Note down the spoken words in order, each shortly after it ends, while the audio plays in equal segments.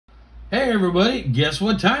Hey everybody, guess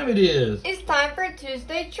what time it is? It's time for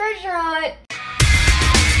Tuesday Treasure Hunt.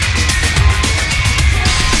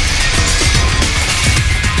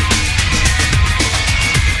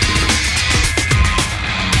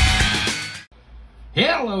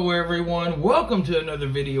 Hello everyone, welcome to another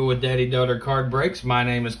video with Daddy Daughter Card Breaks. My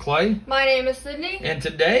name is Clay. My name is Sydney. And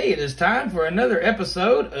today it is time for another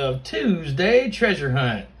episode of Tuesday Treasure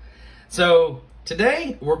Hunt. So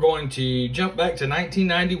today we're going to jump back to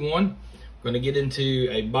 1991. We're going to get into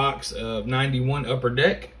a box of 91 Upper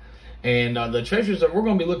Deck. And the treasures that we're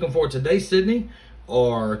going to be looking for today, Sydney,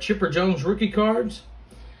 are Chipper Jones rookie cards.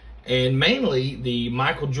 And mainly the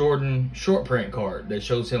Michael Jordan short print card that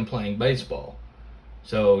shows him playing baseball.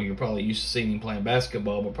 So you're probably used to seeing him playing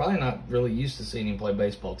basketball, but probably not really used to seeing him play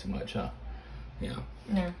baseball too much, huh? Yeah.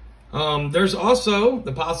 No. There's also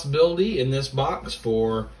the possibility in this box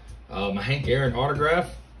for a Hank Aaron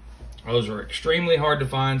autograph. Those are extremely hard to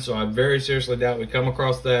find, so I very seriously doubt we come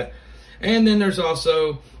across that. And then there's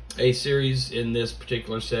also a series in this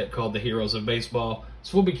particular set called the Heroes of Baseball.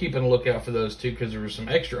 So we'll be keeping a lookout for those too, because there were some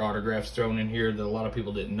extra autographs thrown in here that a lot of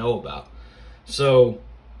people didn't know about. So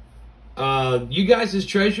you guys'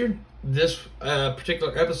 treasure this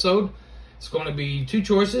particular episode. It's going to be two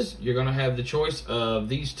choices. You're going to have the choice of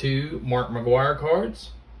these two Mark McGwire cards.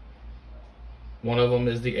 One of them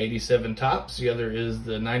is the 87 Topps. The other is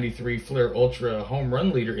the 93 Fleer Ultra Home Run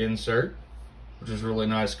Leader insert, which is a really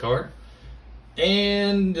nice card.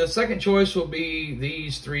 And the second choice will be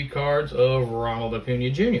these three cards of Ronald Acuna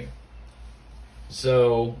Jr.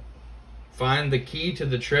 So find the key to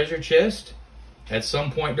the treasure chest. At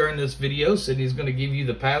some point during this video, Sydney's going to give you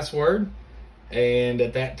the password. And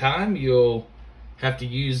at that time, you'll have to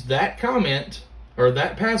use that comment, or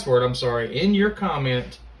that password, I'm sorry, in your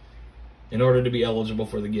comment in order to be eligible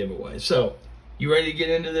for the giveaway. So, you ready to get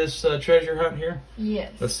into this treasure hunt here?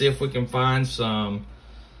 Yes. Let's see if we can find some,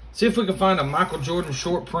 a Michael Jordan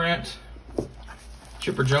short print,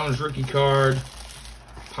 Chipper Jones rookie card,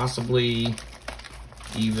 possibly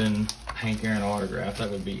even Hank Aaron autograph. That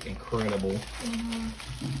would be incredible.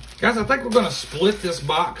 Guys, I think we're going to split this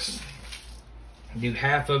box. Do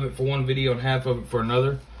half of it for one video and half of it for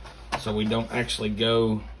another, so we don't actually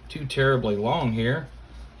go too terribly long here.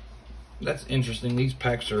 That's interesting. These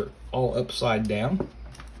packs are all upside down,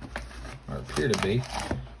 or appear to be.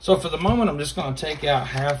 So for the moment, I'm just going to take out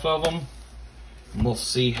half of them, and we'll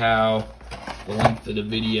see how the length of the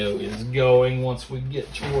video is going once we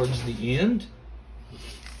get towards the end.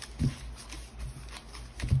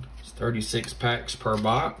 36 packs per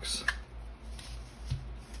box.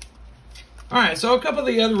 Alright, so a couple of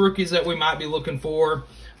the other rookies that we might be looking for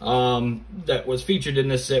that was featured in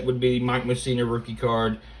this set would be Mike Mussina rookie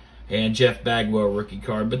card and Jeff Bagwell rookie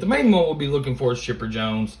card. But the main one we'll be looking for is Chipper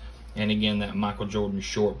Jones, and again, that Michael Jordan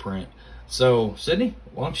short print. So, Sydney,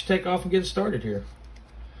 why don't you take off and get started here?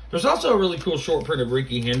 There's also a really cool short print of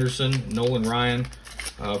Rickey Henderson, Nolan Ryan,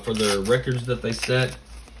 for the records that they set.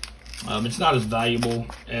 It's not as valuable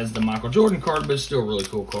as the Michael Jordan card, but it's still a really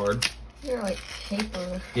cool card. They're like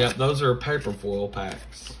paper. Yep, those are paper foil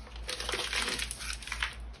packs.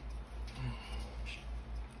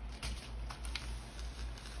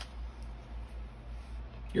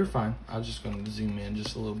 You're fine. I was just going to zoom in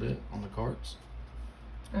just a little bit on the cards.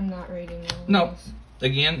 I'm not reading all No. these.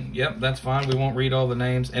 Again, yep, that's fine. We won't read all the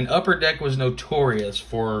names. And Upper Deck was notorious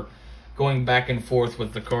for going back and forth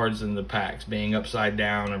with the cards in the packs, being upside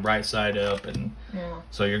down and right side up. And Yeah.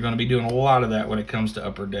 so you're going to be doing a lot of that when it comes to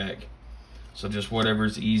Upper Deck. So just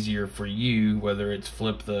whatever's easier for you, whether it's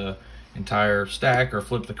flip the entire stack or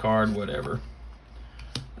flip the card, whatever.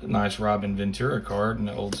 A nice Robin Ventura card in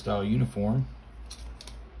the old style uniform.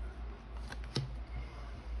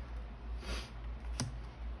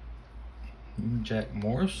 Jack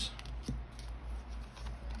Morris.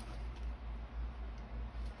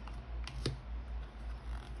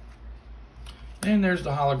 And there's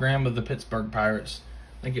the hologram of the Pittsburgh Pirates.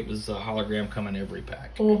 I think it was a hologram coming every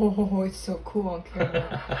pack. Oh, it's so cool on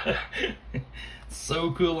camera.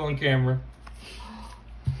 So cool on camera.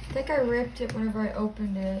 I think I ripped it whenever I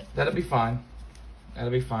opened it. That'll be fine.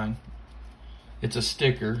 That'll be fine. It's a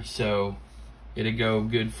sticker, so it'll go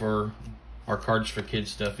good for our Cards for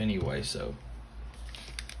Kids stuff anyway, so.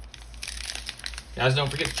 Guys, don't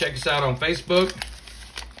forget to check us out on Facebook.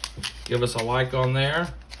 Give us a like on there.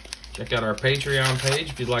 Check out our Patreon page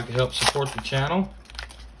if you'd like to help support the channel.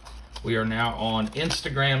 We are now on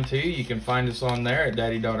Instagram too. You can find us on there at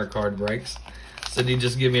daddydaughtercardbreaks. Sydney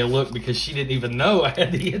just give me a look because she didn't even know I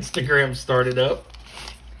had the Instagram started up.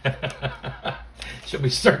 She'll be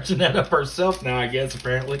searching that up herself now, I guess,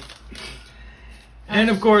 apparently. And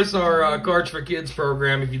of course, our Cards for Kids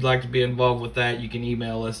program. If you'd like to be involved with that, you can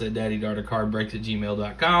email us at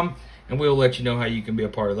daddydaughtercardbreaks@gmail.com, and we'll let you know how you can be a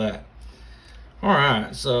part of that. All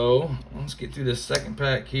right, so let's get through this second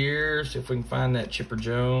pack here. See if we can find that Chipper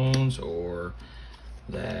Jones or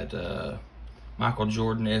that Michael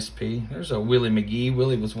Jordan SP. There's a Willie McGee.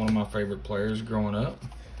 Willie was one of my favorite players growing up.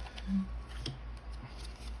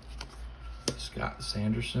 Scott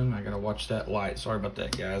Sanderson. I gotta watch that light. Sorry about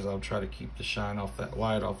that, guys. I'll try to keep the shine off that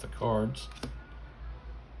light off the cards.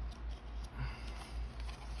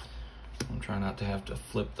 I'm trying not to have to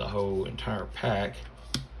flip the whole entire pack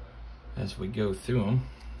as we go through them.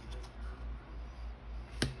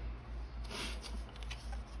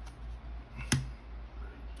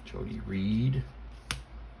 Jody Reed,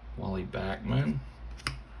 Wally Backman.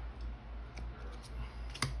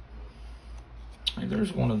 Hey,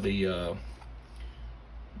 there's one of the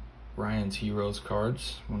Ryan's Heroes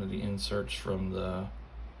cards, one of the inserts from the,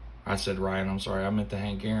 I said Ryan, I'm sorry, I meant the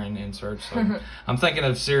Hank Aaron inserts. So I'm thinking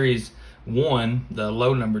of series 1, the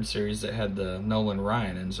low numbered series that had the Nolan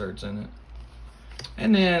Ryan inserts in it.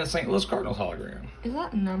 And then a St. Louis Cardinals hologram. Is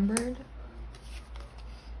that numbered?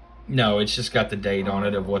 No, it's just got the date on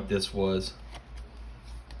it of what this was.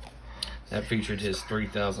 That featured his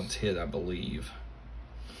 3000th hit, I believe.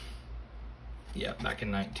 Yeah, back in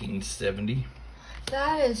 1970.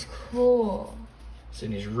 That is cool.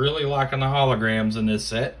 Sydney's really liking the holograms in this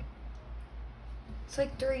set. It's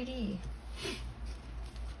like 3D.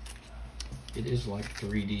 It is like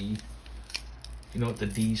 3D. You know what the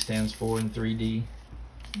D stands for in 3D?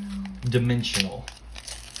 No. Dimensional.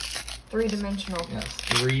 3-dimensional. Yes,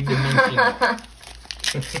 3-dimensional.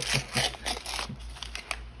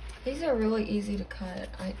 These are really easy to cut.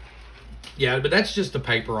 Yeah, but that's just the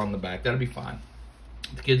paper on the back. That'll be fine.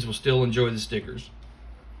 The kids will still enjoy the stickers.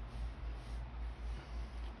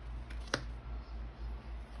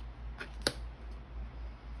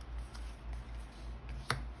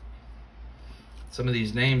 Some of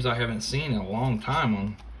these names I haven't seen in a long time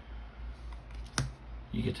on.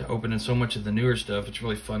 You get to open in so much of the newer stuff. It's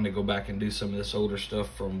really fun to go back and do some of this older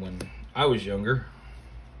stuff from when I was younger.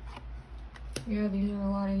 Yeah, these are a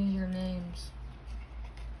lot of easier names.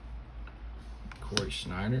 Corey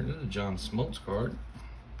Schneider, this is a John Smoltz card.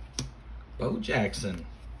 Bo Jackson.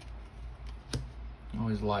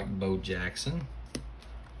 Always liked Bo Jackson.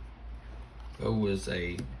 Bo was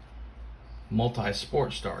a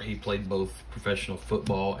multi-sport star. He played both professional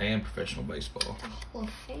football and professional baseball. Hall of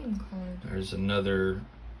Fame card. There's another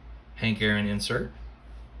Hank Aaron insert.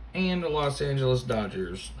 And a Los Angeles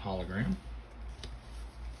Dodgers hologram.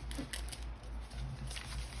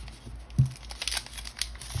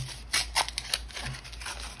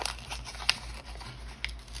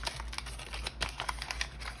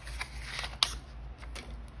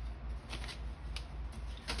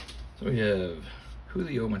 So we have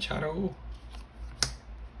Julio Machado,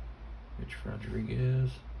 Rich Rodriguez,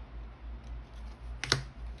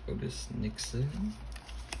 Otis Nixon,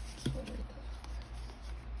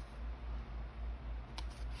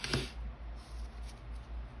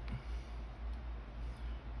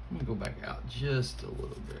 let me go back out just a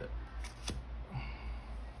little bit.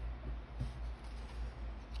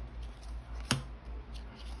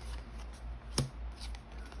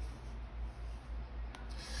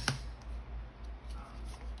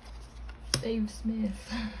 Dave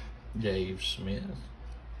Smith. Dave Smith.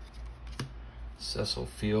 Cecil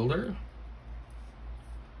Fielder.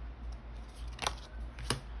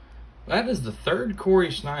 That is the third Corey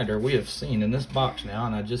Schneider we have seen in this box now,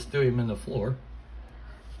 and I just threw him in the floor.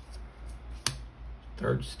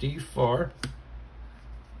 Third Steve Farr.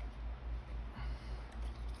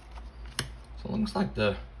 So it looks like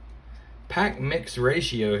the pack mix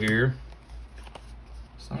ratio here,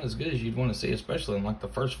 it's not as good as you'd want to see, especially in like the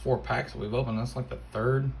first 4 packs that we've opened. That's like the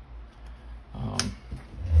third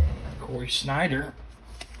Corey Schneider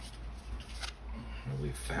that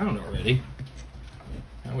we've found already.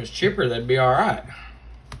 If that was Chipper, that'd be all right.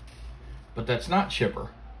 But that's not Chipper.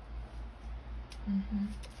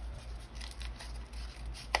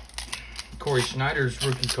 Corey Schneider's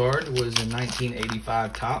rookie card was in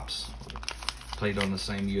 1985 Topps. Played on the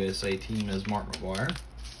same USA team as Mark McGwire.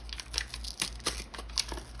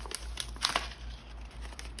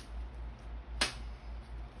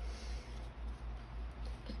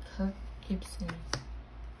 Kirk Gibson.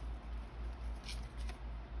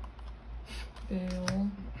 Bill.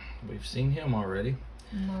 We've seen him already.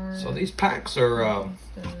 Mark. So these packs are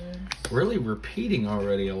really repeating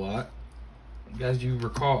already a lot. Guys, do you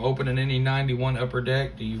recall opening any 91 Upper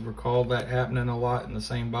Deck? Do you recall that happening a lot in the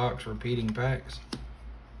same box, repeating packs?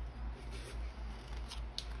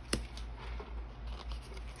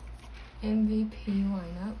 MVP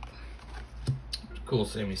lineup. Cool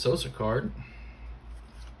Sammy Sosa card.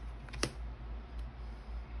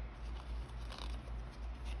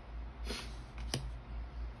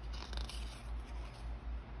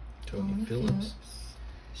 Tony Phillips.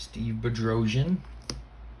 Steve Bedrosian.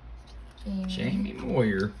 Jamie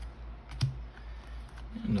Moyer.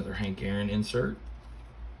 Another Hank Aaron insert.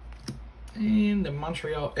 And the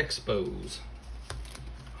Montreal Expos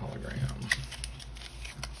hologram.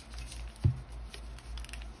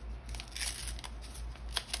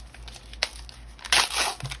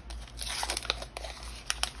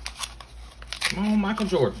 Come on, Michael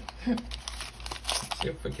Jordan. Let's see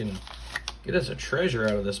if we can get us a treasure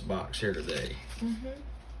out of this box here today.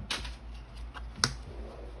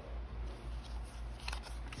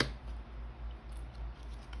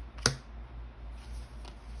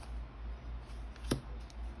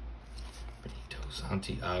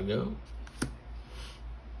 Santiago.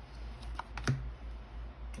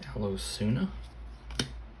 Hello, Suna.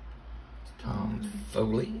 Tom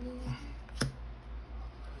Foley.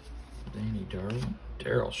 Danny Darling.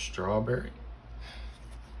 Daryl Strawberry.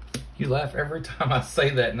 You laugh every time I say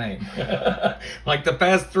that name. Like the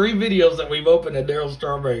past 3 videos that we've opened a Daryl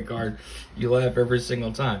Strawberry card, you laugh every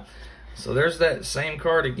single time. So there's that same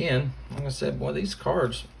card again. Like I said, boy, these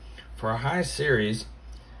cards for a high series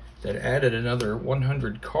that added another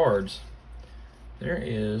 100 cards, there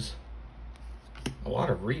is a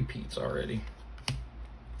lot of repeats already.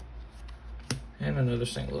 And another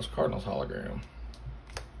St. Louis Cardinals hologram.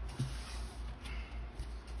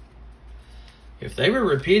 If they were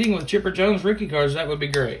repeating with Chipper Jones rookie cards, that would be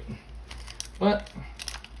great. But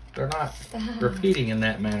they're not repeating in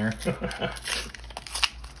that manner.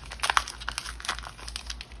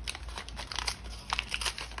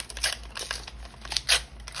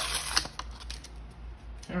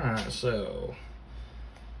 Alright, so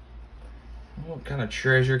what kind of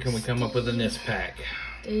treasure can we come up with in this pack?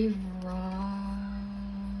 Dave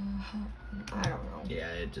I don't know. Yeah,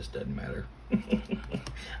 it just doesn't matter.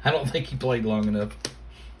 I don't think he played long enough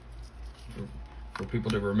for people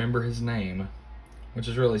to remember his name, which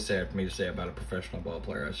is really sad for me to say about a professional ball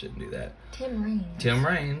player. I shouldn't do that. Tim Raines. Tim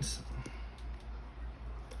Raines.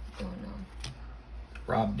 Don't know.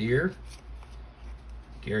 Rob Deere.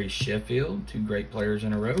 Gary Sheffield, 2 great players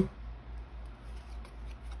in a row.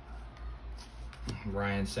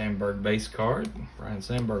 Ryan Sandberg base card. Ryan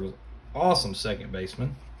Sandberg was awesome second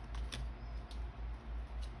baseman.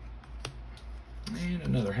 And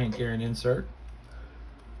another Hank Aaron insert.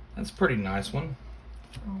 That's a pretty nice one.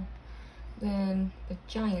 Oh. Then the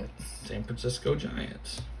Giants. San Francisco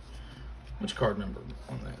Giants. Which card number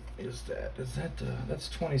on that is that? Is that that's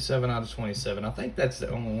 27 out of 27. I think that's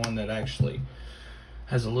the only one that actually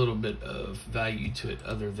has a little bit of value to it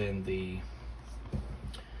other than the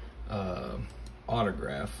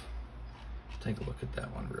autograph. Take a look at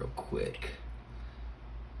that one real quick.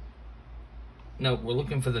 No, we're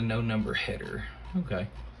looking for the no number header. Okay.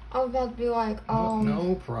 I was about to be like, oh.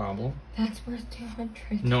 No problem. That's worth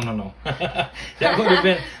 200. No. That would have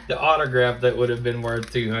been the autograph that would have been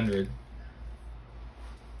worth 200.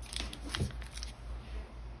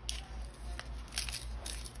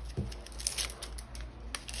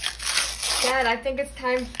 Dad, I think it's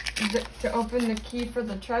time to open the key for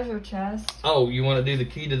the treasure chest. Oh, you want to do the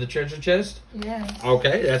key to the treasure chest? Yes.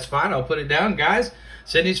 Okay, that's fine. I'll put it down. Guys,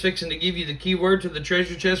 Sydney's fixing to give you the keyword to the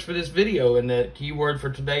treasure chest for this video. And the keyword for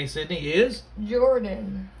today, Sydney, is?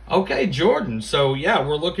 Jordan. Okay, Jordan. So, yeah,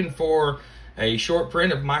 we're looking for a short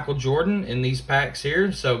print of Michael Jordan in these packs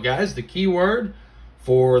here. So, guys, the keyword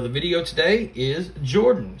for the video today is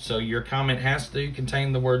Jordan. So, your comment has to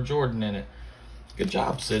contain the word Jordan in it. Good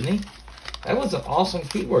job, Sydney. That was an awesome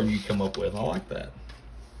keyword you come up with. I like that.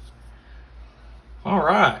 All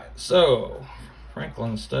right. So,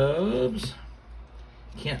 Franklin Stubbs.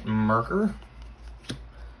 Kent Merker.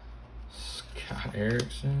 Scott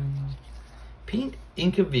Erickson. Pete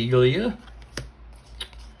Incaviglia.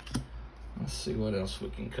 Let's see what else we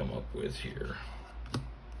can come up with here.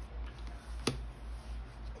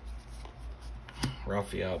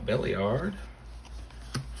 Rafael Belliard.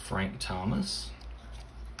 Frank Thomas.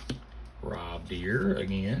 Rob Deere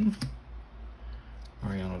again.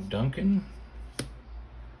 Mariano Duncan.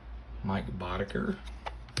 Mike Boddicker.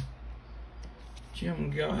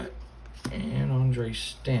 Jim Gott. And Andre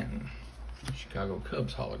Stanton. Chicago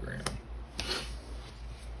Cubs hologram.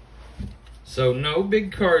 So no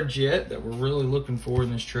big cards yet that we're really looking for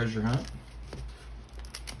in this treasure hunt.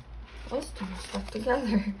 Those two are stuck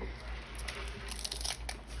together.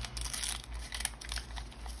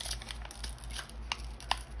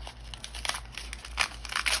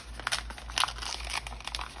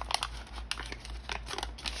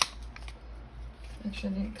 Actually,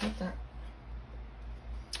 I didn't cut that.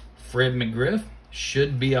 Fred McGriff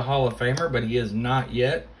should be a Hall of Famer, but he is not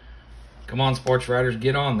yet. Come on, sports writers,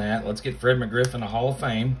 get on that. Let's get Fred McGriff in the Hall of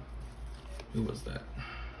Fame. Who was that?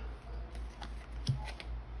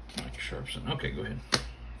 Mike Sharpson. Okay, go ahead.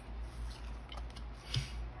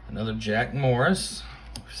 Another Jack Morris.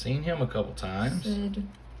 We've seen him a couple times. Sid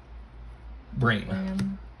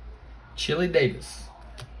Bream. Chili Davis.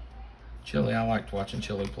 Chili, I liked watching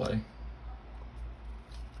Chili play.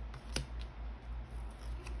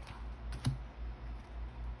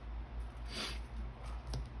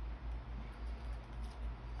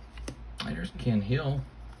 There's Ken Hill.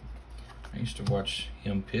 I used to watch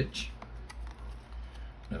him pitch.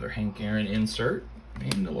 Another Hank Aaron insert.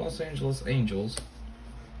 And the Los Angeles Angels.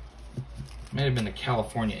 May have been the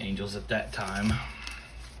California Angels at that time.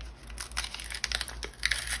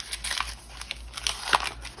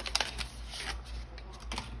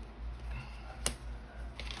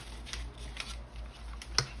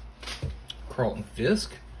 Carlton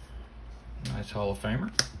Fisk. Nice Hall of Famer.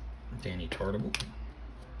 Danny Tartable.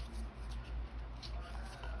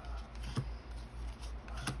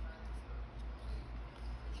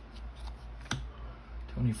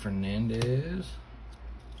 Tony Fernandez,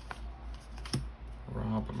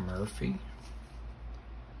 Rob Murphy,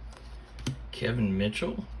 Kevin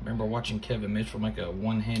Mitchell. Remember watching Kevin Mitchell make a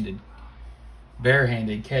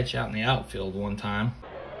barehanded catch out in the outfield one time.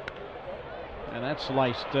 And that's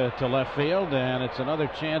sliced to left field, and it's another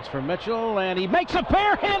chance for Mitchell, and he makes a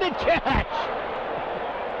barehanded catch!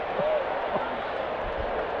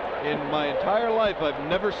 In my entire life, I've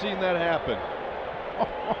never seen that happen.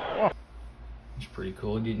 It's pretty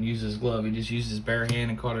cool. He didn't use his glove. He just used his bare hand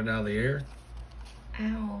and caught it out of the air.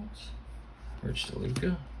 Ouch. Rich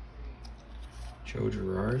DeLuca. Joe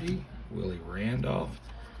Girardi. Willie Randolph.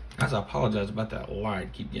 Guys, I apologize about that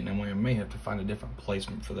light. Keep getting in the way. I may have to find a different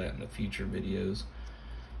placement for that in the future videos.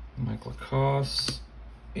 Mike Lacoste.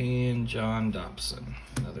 And John Dobson.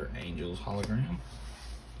 Another Angels hologram.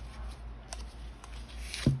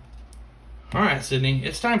 All right, Sydney,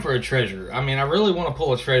 it's time for a treasure. I mean, I really want to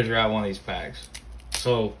pull a treasure out of one of these packs.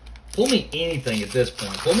 So, pull me anything at this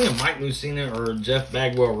point. Pull me a Mike Lucina or Jeff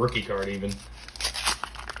Bagwell rookie card even.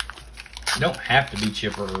 You don't have to be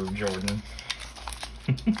Chipper or Jordan.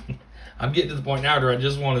 I'm getting to the point now where I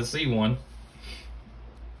just want to see one.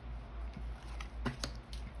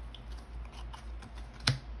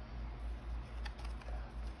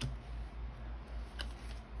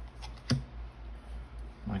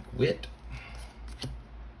 Mike Witt.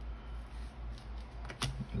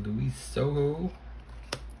 Luis Soho.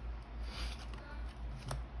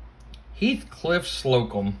 Heathcliff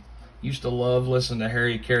Slocum. Used to love listening to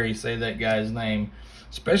Harry Carey say that guy's name,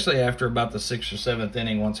 especially after about the 6th or 7th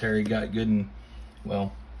inning once Harry got good and,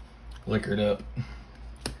 well, liquored up.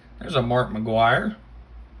 There's a Mark McGuire.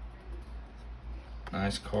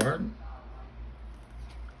 Nice card.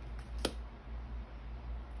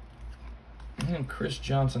 And Chris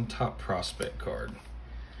Johnson top prospect card.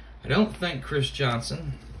 I don't think Chris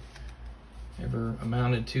Johnson ever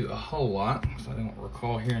amounted to a whole lot, because I don't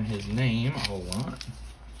recall hearing his name a whole lot.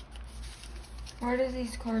 Why do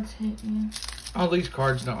these cards hate me? Oh, these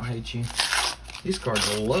cards don't hate you. These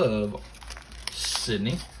cards love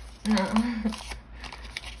Sydney. No.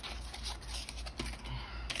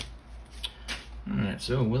 Alright,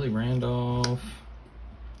 so Willie Randolph,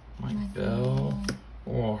 Mike Bell,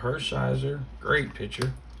 Oral Hershiser, great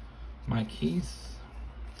pitcher. Mike Heath.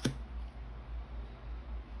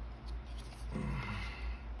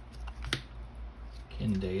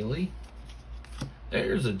 Ken Daly.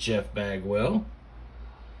 There's a Jeff Bagwell.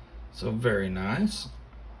 So very nice.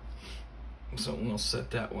 So we'll set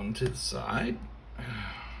that one to the side. I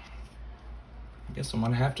guess I'm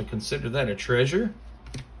going to have to consider that a treasure.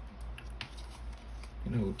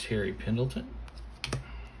 You know, Terry Pendleton.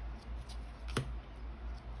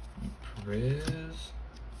 Perez.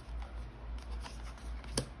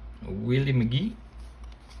 Willie McGee.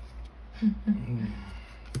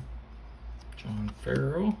 John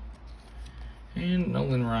Farrell. And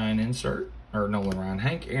Nolan Ryan insert. Or Nolan Ryan.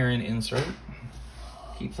 Hank Aaron insert.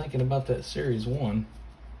 Keep thinking about that Series 1.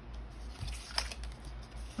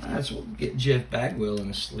 Alright, so we'll get Jeff Bagwell in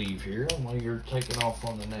the sleeve here while you're taking off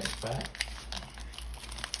on the next pack.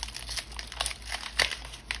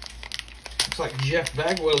 Looks like Jeff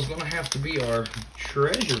Bagwell is going to have to be our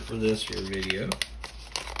treasure for this here video.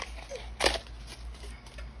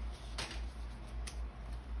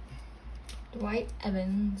 Dwight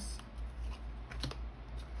Evans.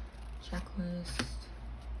 Checklist.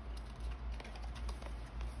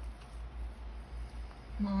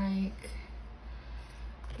 Mike.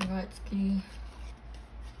 Gretzky.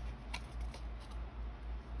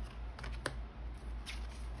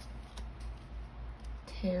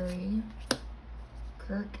 Terry,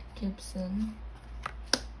 Kirk Gibson,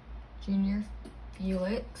 Junior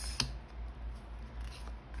Felix,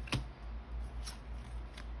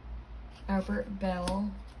 Albert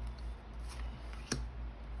Bell,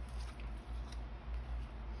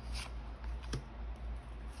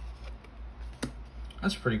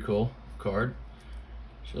 That's a pretty cool card.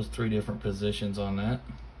 Shows 3 different positions on that.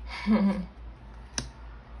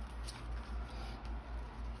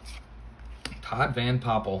 Todd Van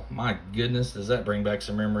Poppel. My goodness, does that bring back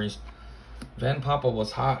some memories. Van Poppel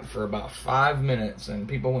was hot for about 5 minutes and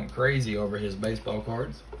people went crazy over his baseball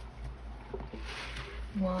cards.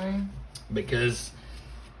 Why? Because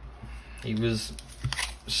he was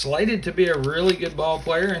slated to be a really good ball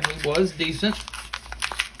player and he was decent.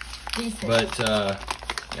 But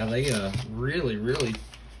yeah, they really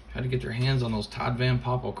had to get their hands on those Todd Van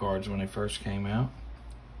Poppel cards when they first came out.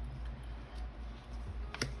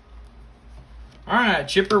 All right,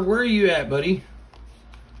 Chipper, where are you at, buddy?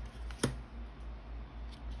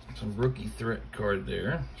 Some rookie threat card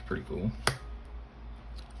there. It's pretty cool.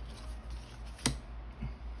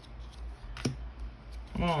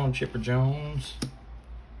 Come on, Chipper Jones.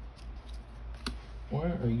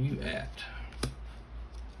 Where are you at?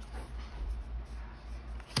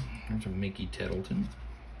 There's a Mickey Tettleton.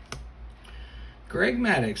 Greg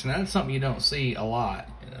Maddux, and that's something you don't see a lot.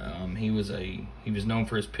 He was known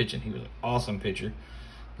for his pitching. He was an awesome pitcher,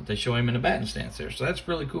 but they show him in a batting stance there, so that's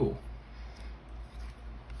really cool.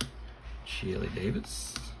 Shelly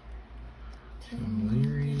Davis, Tim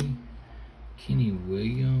Leary, Kenny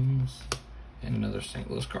Williams, and another St.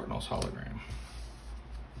 Louis Cardinals hologram.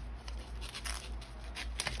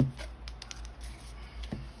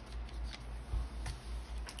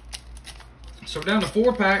 So we're down to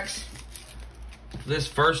 4 packs. This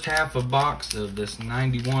first half of box of this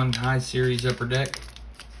 91 High Series Upper Deck.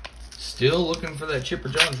 Still looking for that Chipper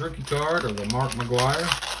Jones rookie card or the Mark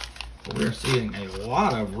McGuire. But we're seeing a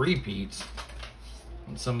lot of repeats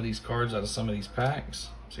on some of these cards out of some of these packs.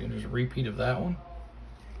 See, there's a repeat of that one.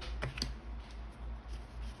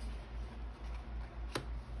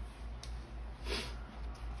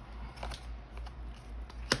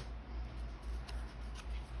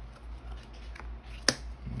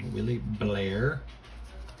 Willie Blair.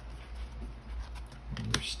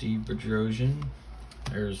 There's Steve Bedrosian.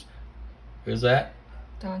 There's, who's that?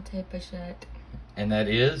 Dante Bichette. And that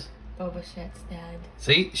is? Bo Bichette's dad.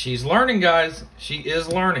 See, she's learning, guys. She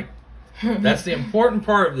is learning. That's the important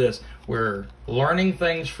part of this. We're learning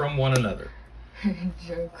things from one another.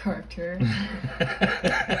 Joe Carter.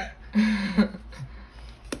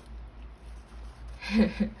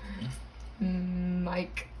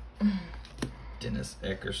 Mike. Dennis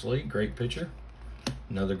Eckersley, great pitcher.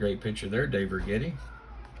 Another great pitcher there, Dave Righetti.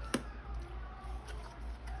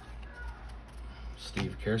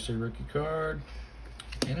 Steve Kersey rookie card.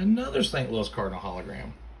 And another St. Louis Cardinal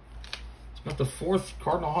hologram. It's about the 4th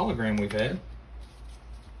Cardinal hologram we've had.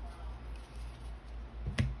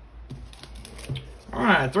 All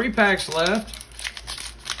right, 3 packs left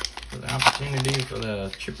for the opportunity for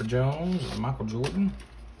the Chipper Jones and Michael Jordan.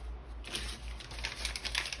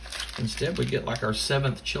 Instead, we get like our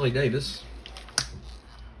 7th Chili Davis.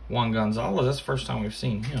 Juan Gonzalez, that's the first time we've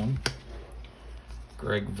seen him.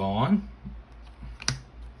 Greg Vaughn.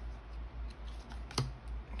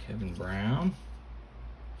 Kevin Brown.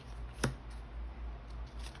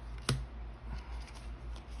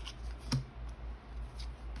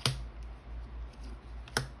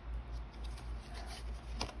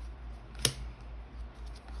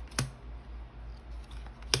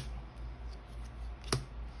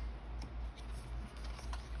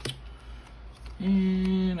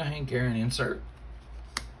 And a Hank Aaron insert.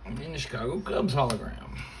 And then the Chicago Cubs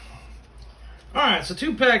hologram. All right, so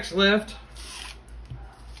 2 packs left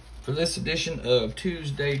for this edition of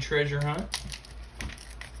Tuesday Treasure Hunt.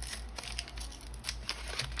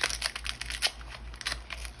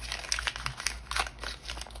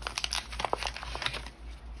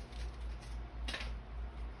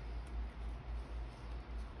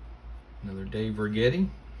 Another Dave Righetti.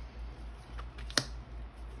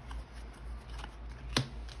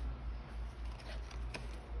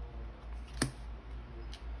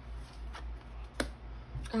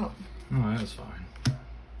 Oh, that was fine.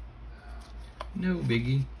 No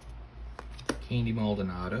biggie. Candy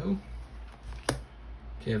Maldonado.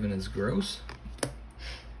 Kevin is gross.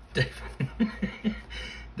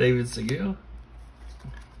 David Seguel.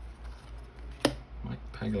 Mike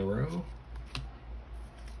Pagliaro.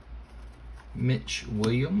 Mitch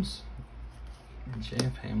Williams.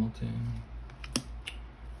 Jeff Hamilton.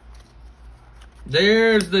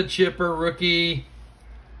 There's the Chipper rookie.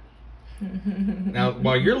 Now,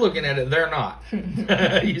 while you're looking at it, they're not.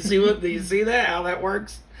 You see that? How that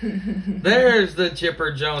works? There's the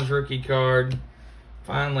Chipper Jones rookie card.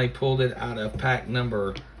 Finally pulled it out of pack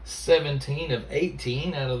number 17 of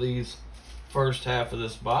 18 out of these first half of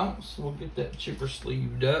this box. We'll get that Chipper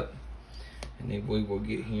sleeved up, and then we will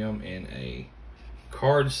get him in a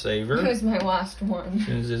card saver. Here's my last one. As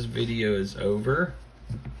soon as this video is over,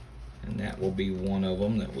 and that will be one of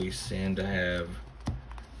them that we send to have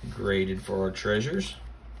graded for our treasures.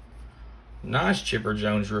 Nice Chipper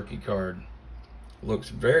Jones rookie card. Looks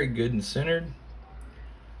very good and centered.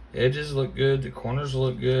 Edges look good. The corners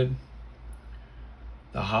look good.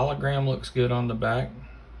 The hologram looks good on the back.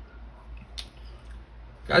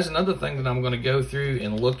 Guys, another thing that I'm going to go through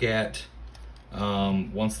and look at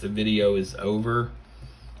once the video is over,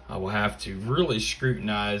 I will have to really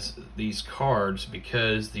scrutinize these cards,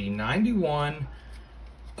 because the 91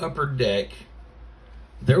 Upper Deck,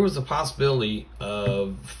 there was a possibility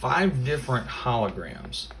of 5 different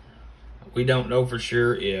holograms. We don't know for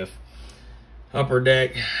sure if Upper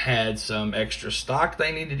Deck had some extra stock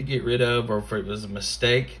they needed to get rid of, or if it was a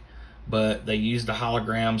mistake, but they used the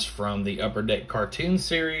holograms from the Upper Deck cartoon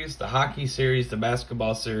series, the hockey series, the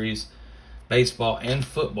basketball series, baseball, and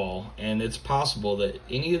football. And it's possible that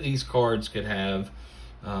any of these cards could have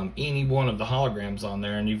any one of the holograms on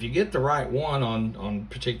there. And if you get the right one on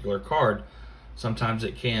a particular card, sometimes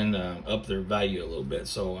it can up their value a little bit.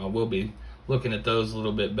 So I will be looking at those a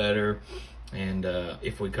little bit better, and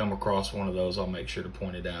if we come across one of those, I'll make sure to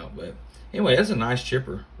point it out. But anyway, that's a nice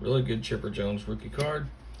Chipper, really good Chipper Jones rookie card.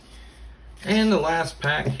 And the last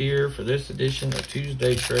pack here for this edition of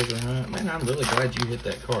Tuesday Treasure Hunt. Man, I'm really glad you hit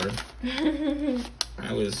that card.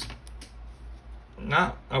 I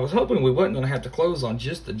was hoping we wasn't going to have to close on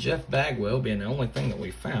just the Jeff Bagwell being the only thing that we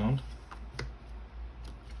found.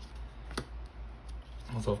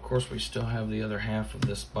 Although, of course, we still have the other half of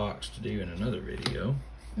this box to do in another video.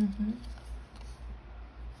 Mm-hmm.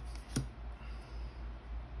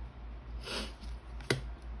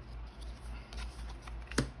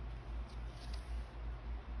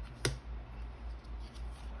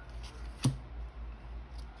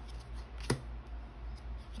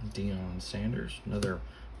 Deion Sanders, another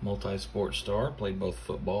multi-sport star, played both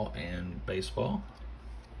football and baseball.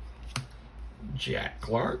 Jack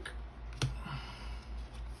Clark.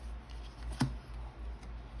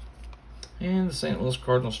 And the St. Louis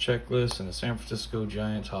Cardinals checklist and the San Francisco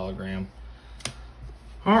Giants hologram.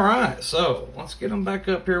 All right, so let's get them back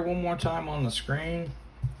up here one more time on the screen.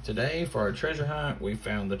 Today, for our treasure hunt, we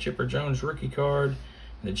found the Chipper Jones rookie card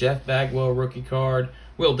and the Jeff Bagwell rookie card.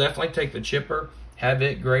 We'll definitely take the Chipper, have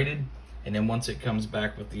it graded, and then once it comes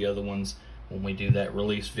back with the other ones, when we do that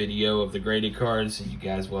release video of the graded cards, you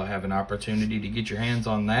guys will have an opportunity to get your hands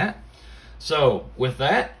on that. So with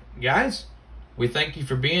that, guys, we thank you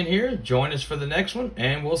for being here. Join us for the next one,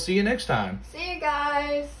 and we'll see you next time. See you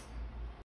guys.